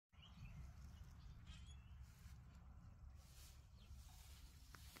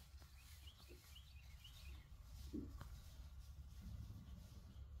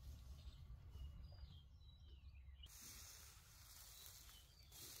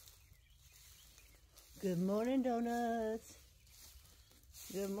Good morning, donuts.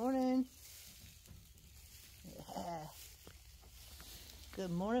 Good morning. Yeah.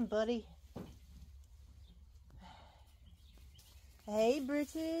 Good morning, buddy. Hey,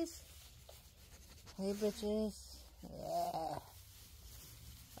 Britches. Hey, Britches. Yeah.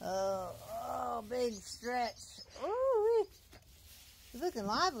 Oh, big stretch. Ooh, he's looking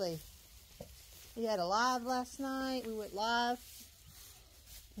lively. We had a live last night. We went live.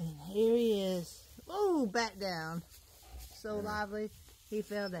 And here he is. Oh, back down. So lively, he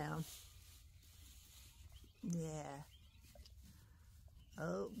fell down. Yeah.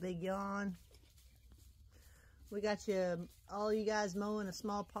 Oh, big yawn. We got you, all you guys mowing a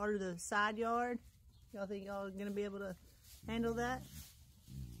small part of the side yard. Y'all think y'all are going to be able to handle that?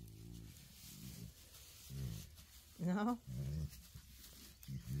 No?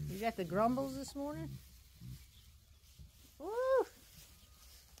 You got the grumbles this morning? Woo!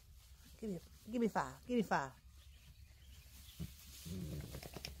 Give me five. Give me five.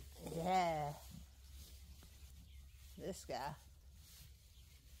 Yeah. This guy.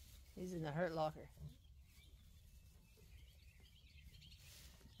 He's in the hurt locker.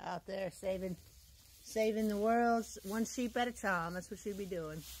 Out there saving the world one sheep at a time. That's what she'd be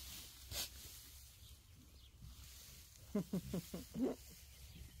doing.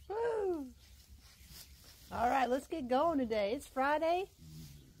 Woo! All right, let's get going today. It's Friday.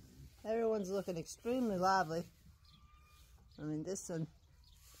 Everyone's looking extremely lively. I mean, this one,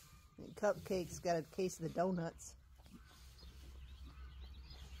 Cupcake's got a case of the donuts.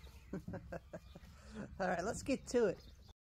 All right, let's get to it.